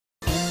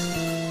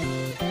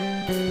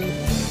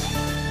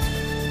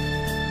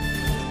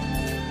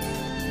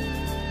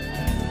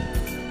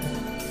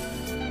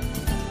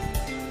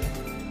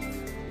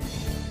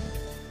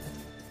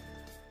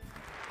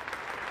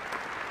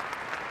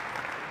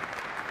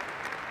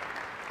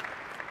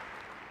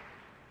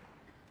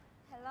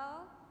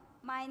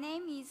My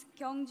name is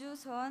Kyungju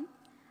Son.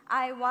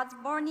 I was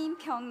born in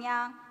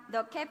Pyongyang,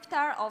 the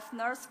capital of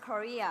North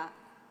Korea.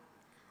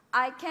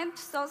 I came to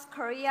South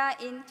Korea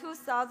in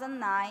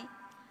 2009.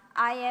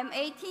 I am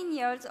 18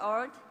 years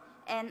old,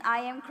 and I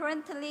am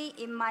currently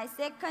in my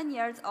second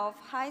year of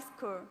high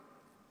school.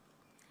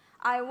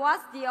 I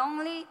was the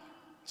only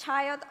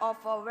child of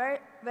a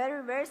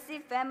very wealthy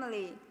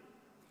family.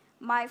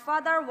 My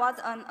father was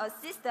an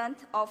assistant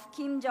of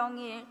Kim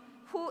Jong-il,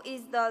 who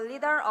is the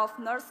leader of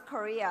North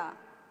Korea.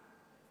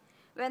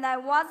 When I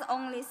was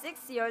only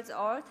 6 years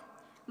old,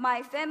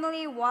 my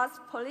family was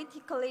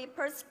politically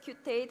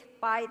persecuted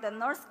by the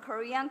North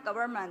Korean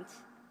government.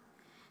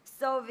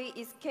 So we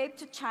escaped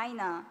to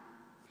China.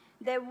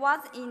 That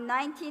was in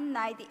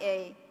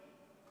 1998.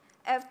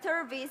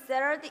 After we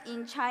settled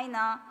in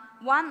China,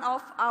 one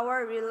of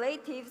our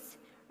relatives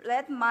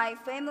led my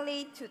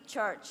family to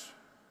church.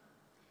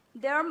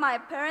 There my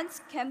parents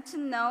came to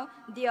know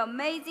the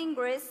amazing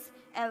grace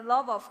and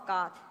love of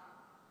God.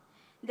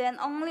 Then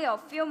only a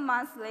few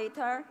months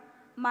later,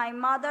 my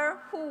mother,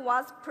 who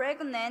was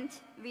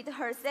pregnant with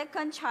her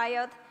second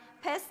child,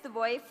 passed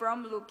away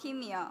from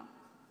leukemia.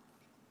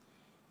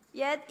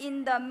 Yet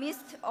in the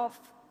midst of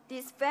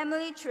this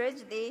family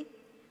tragedy,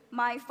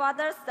 my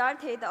father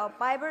started a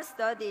Bible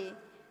study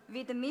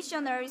with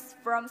missionaries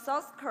from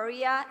South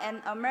Korea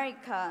and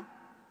America.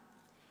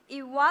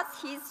 It was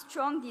his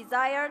strong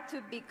desire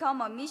to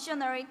become a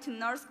missionary to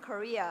North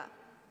Korea.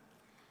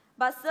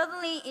 But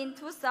suddenly in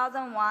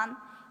 2001,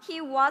 he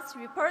was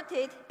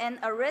reported and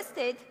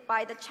arrested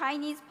by the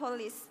Chinese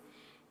police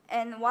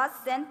and was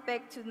sent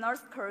back to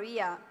North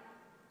Korea,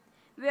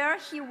 where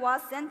he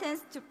was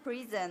sentenced to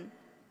prison.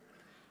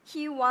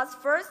 He was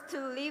forced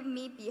to leave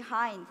me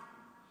behind,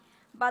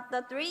 but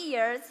the 3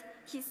 years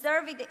he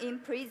served in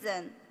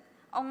prison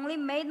only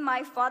made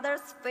my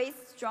father's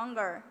faith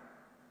stronger.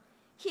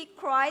 He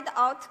cried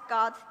out to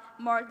God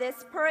more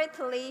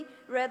desperately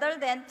rather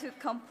than to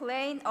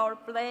complain or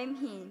blame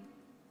him.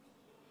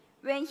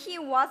 When he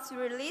was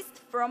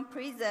released from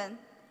prison,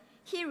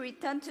 he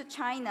returned to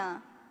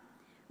China.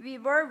 We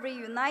were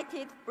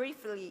reunited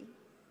briefly.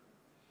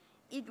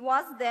 It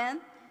was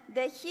then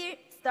that he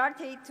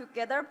started to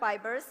gather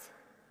Bibles.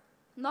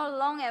 Not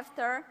long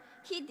after,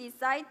 he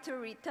decided to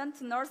return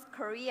to North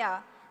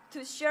Korea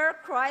to share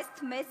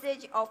Christ's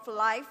message of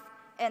life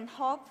and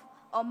hope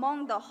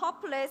among the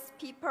hopeless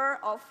people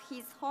of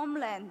his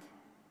homeland.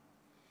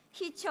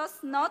 He chose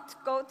not to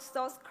go to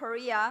South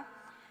Korea,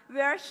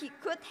 where he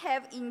could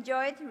have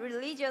enjoyed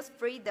religious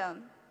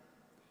freedom.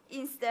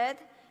 Instead,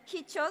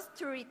 he chose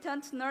to return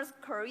to North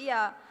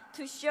Korea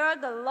to share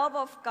the love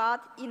of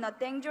God in a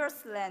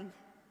dangerous land.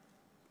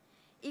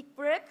 It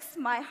breaks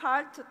my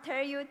heart to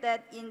tell you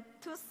that in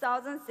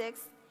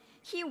 2006,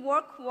 his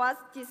work was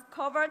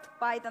discovered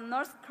by the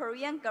North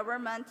Korean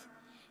government,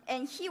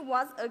 and he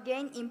was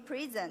again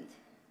imprisoned.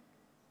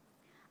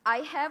 I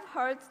have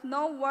heard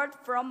no word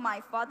from my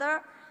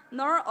father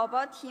nor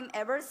about him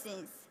ever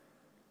since.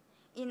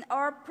 In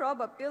all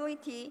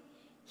probability,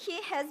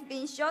 he has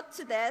been shot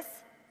to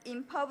death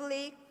in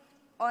public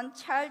on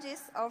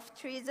charges of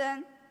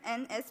treason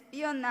and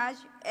espionage,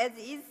 as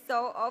is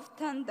so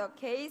often the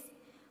case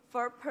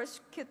for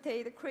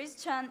persecuted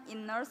Christians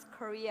in North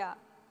Korea.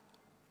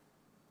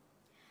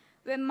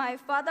 When my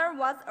father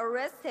was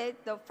arrested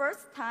the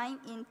first time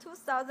in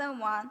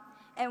 2001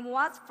 and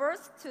was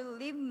forced to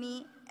leave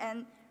me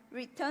and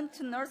return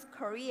to North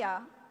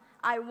Korea,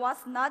 I was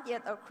not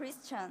yet a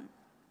Christian.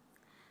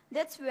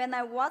 That's when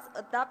I was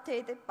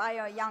adopted by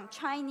a young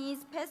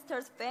Chinese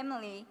pastor's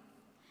family.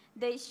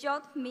 They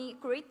showed me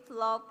great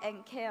love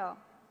and care.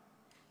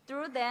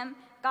 Through them,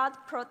 God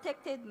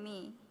protected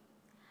me.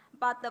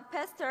 But the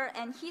pastor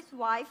and his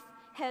wife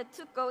had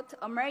to go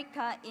to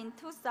America in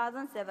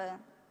 2007.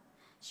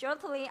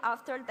 Shortly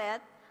after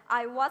that,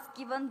 I was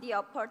given the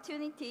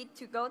opportunity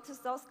to go to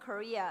South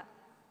Korea.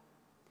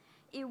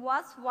 It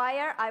was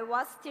while I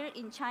was still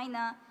in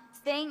China,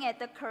 staying at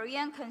the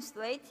Korean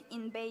consulate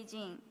in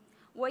Beijing,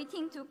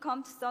 waiting to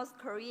come to South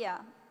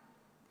Korea.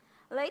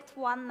 Late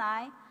one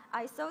night,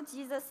 I saw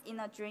Jesus in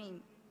a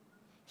dream.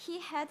 He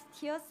had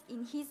tears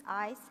in his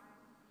eyes.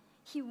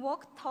 He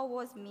walked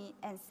towards me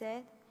and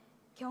said,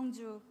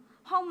 "Kyungju,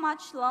 how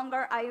much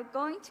longer are you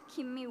going to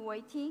keep me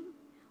waiting?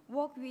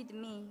 Walk with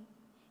me.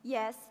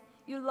 Yes,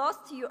 you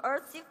lost your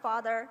earthly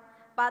father,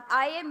 but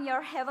I am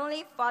your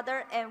heavenly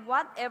Father, and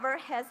whatever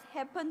has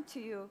happened to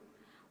you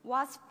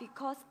was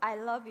because I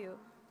love you."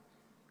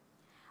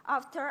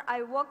 After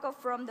I woke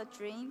up from the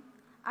dream,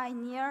 I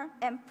kneeled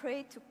and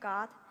prayed to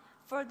God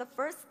for the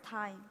first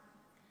time.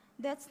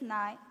 That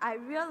night, I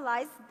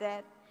realized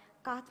that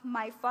God,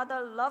 my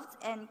Father, loves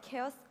and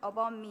cares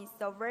about me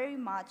so very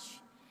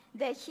much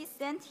that He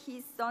sent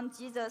His Son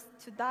Jesus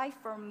to die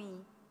for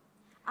me.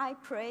 I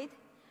prayed,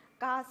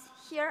 "God,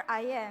 here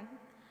I am.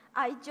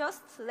 I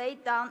just lay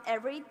down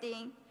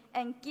everything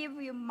and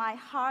give you my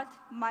heart,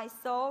 my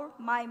soul,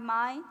 my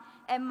mind,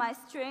 and my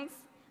strength.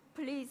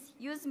 Please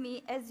use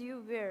me as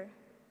you will."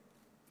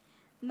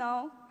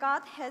 Now,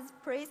 God has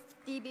placed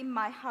deep in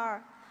my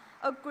heart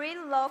a great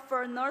love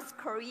for North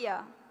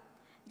Korea.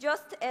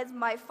 just as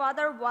my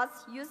father was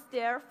used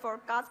there for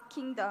God's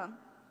kingdom.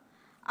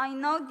 I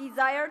now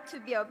desire to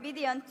be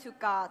obedient to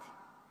God.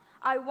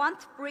 I want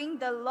to bring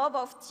the love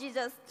of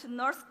Jesus to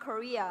North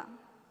Korea.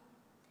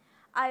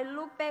 I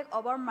look back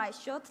over my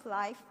short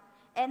life,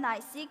 and I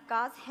see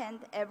God's hand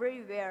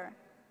everywhere.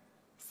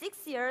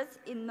 6 years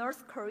in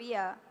North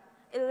Korea,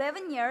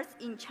 11 years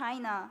in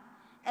China,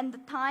 and the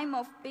time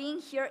of being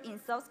here in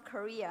South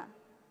Korea.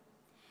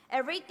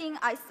 Everything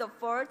I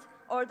suffered,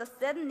 all the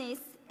sadness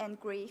and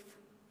grief,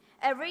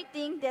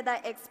 everything that I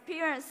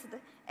experienced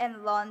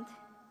and learned,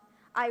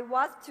 I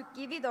was to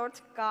give it all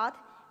to God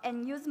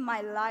and use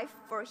my life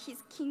for His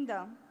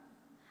kingdom.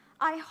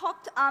 I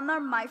hope to honor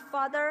my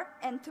Father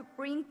and to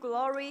bring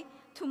glory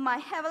to my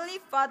Heavenly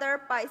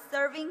Father by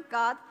serving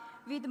God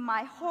with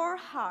my whole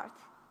heart.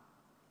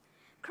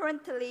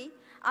 Currently,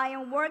 I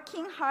am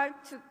working hard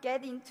to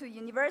get into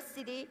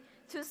university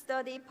to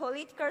study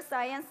political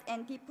science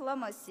and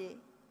diplomacy.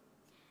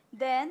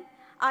 Then,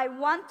 I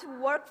want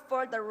to work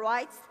for the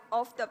rights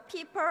of the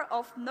people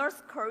of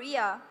North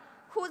Korea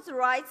whose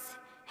rights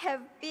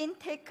have been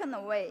taken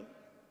away.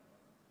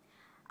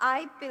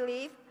 I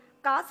believe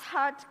God's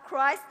heart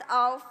cries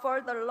out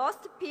for the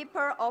lost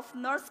people of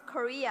North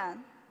Korea.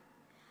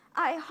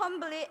 I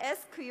humbly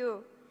ask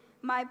you,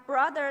 my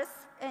brothers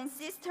and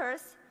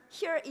sisters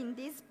here in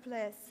this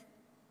place,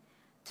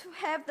 to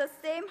have the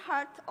same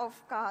heart of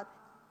God.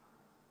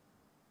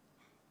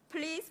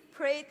 Please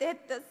pray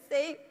that the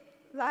same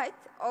light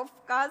of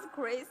God's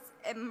grace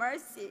and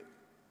mercy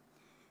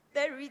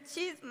that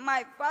reaches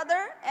my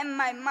father and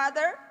my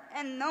mother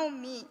and know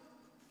me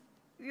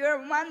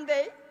will one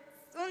day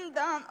soon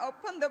dawn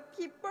upon the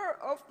people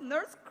of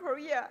North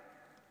Korea.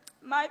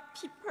 My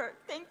people,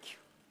 thank you.